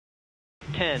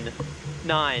10,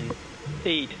 9,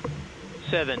 8,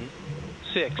 7,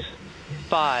 6,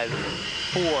 5,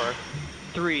 4,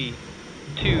 3,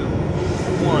 2, 1,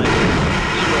 0.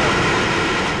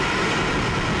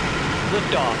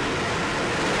 Liftoff.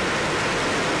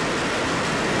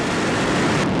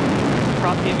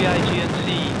 Prop AVI GNC,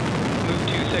 move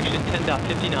to section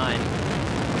 10.59.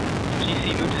 GC,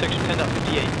 move to section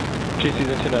 10.58. GC's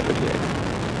at 10.58.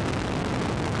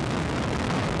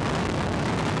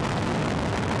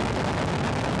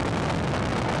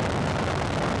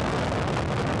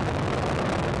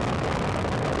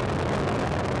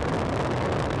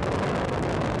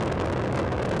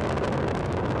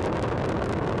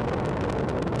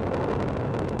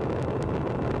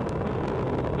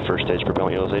 First stage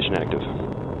propellant utilization active.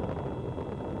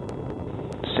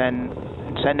 Send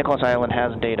Nicholas Island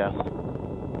has data.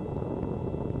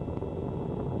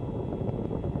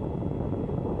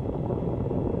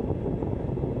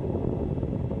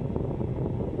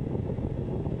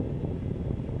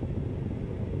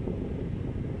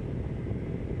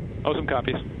 Awesome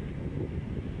copies.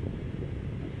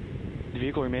 The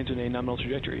vehicle remains in a nominal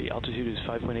trajectory. Altitude is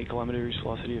 5.8 kilometers,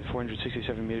 velocity of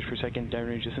 467 meters per second,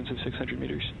 downrange distance of 600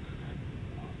 meters.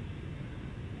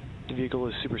 The vehicle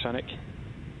is supersonic.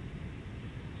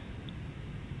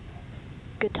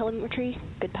 Good telemetry,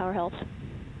 good power health.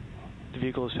 The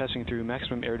vehicle is passing through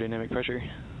maximum aerodynamic pressure.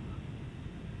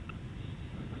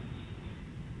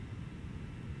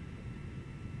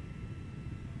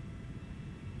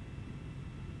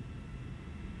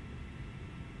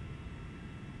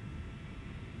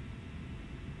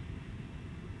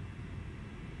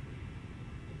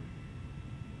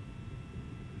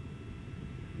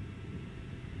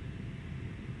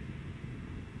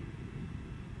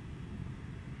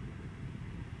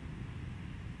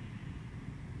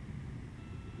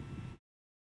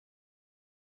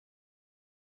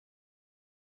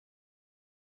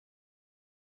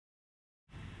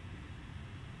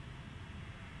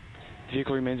 The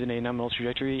vehicle remains in a nominal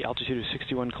trajectory, altitude of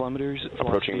 61 kilometers,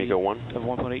 approaching MECO 1 of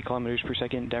 1.8 kilometers per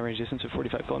second, downrange distance of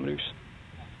 45 kilometers.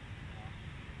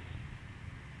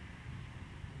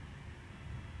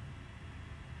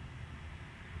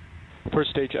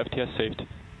 First stage FTS saved.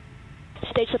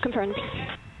 Stage slip confirmed.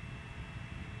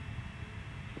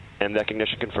 And that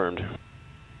ignition confirmed.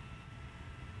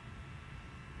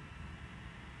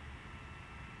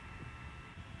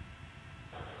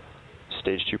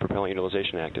 Stage 2 propellant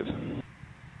utilization active.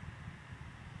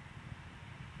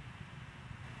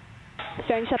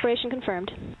 Fairing separation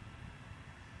confirmed.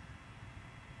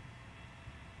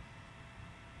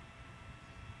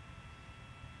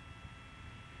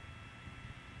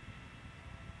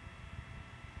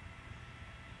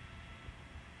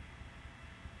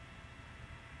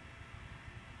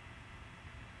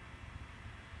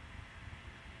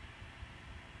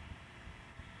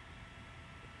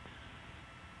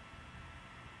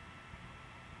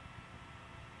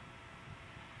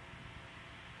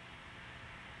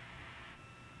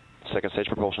 Second stage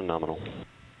propulsion nominal.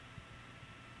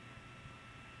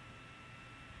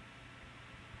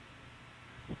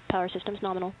 Power systems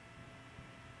nominal.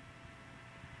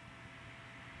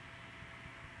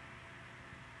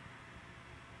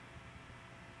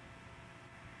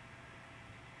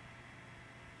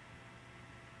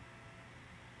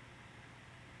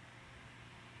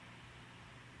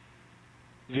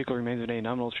 The vehicle remains in a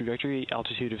nominal trajectory,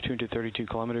 altitude of 232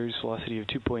 kilometers, velocity of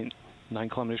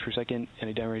 2.9 kilometers per second, and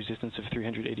a downrange distance of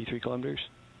 383 kilometers.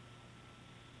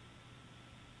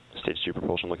 Stage 2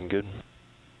 propulsion looking good.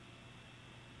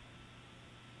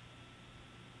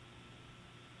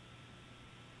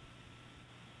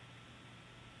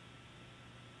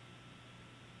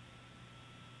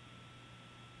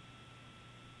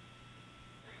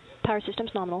 Power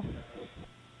systems nominal.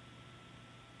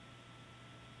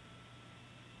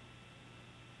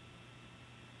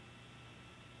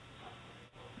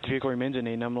 The vehicle remains in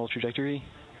a nominal trajectory,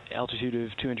 altitude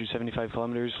of 275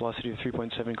 kilometers, velocity of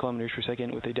 3.7 kilometers per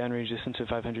second, with a downrange distance of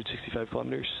 565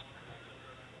 kilometers.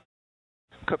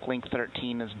 Cook link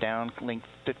 13 is down, link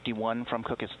 51 from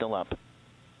Cook is still up.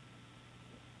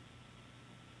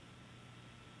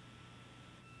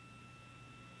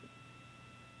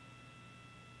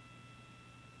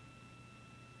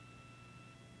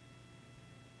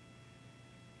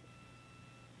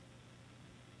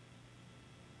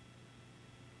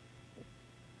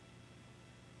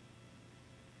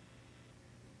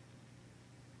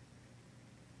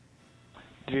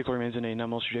 The vehicle remains in a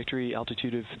nominal trajectory,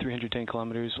 altitude of 310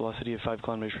 kilometers, velocity of 5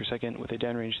 kilometers per second, with a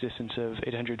downrange distance of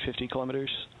 850 kilometers.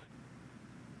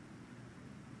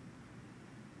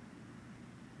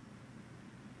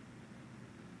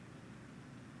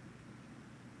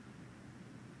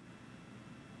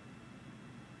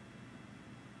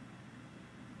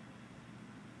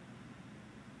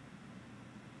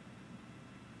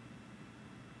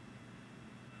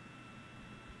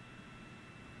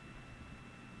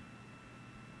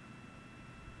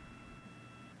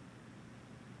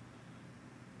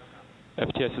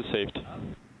 FTS is saved.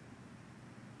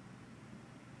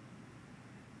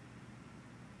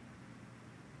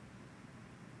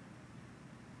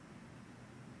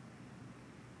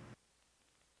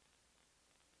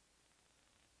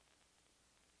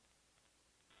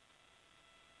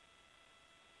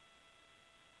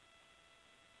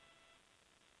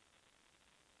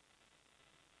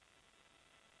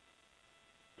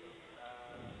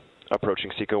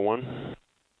 Approaching Seco 1.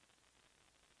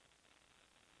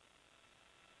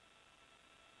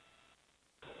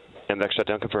 MVAC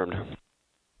shutdown confirmed.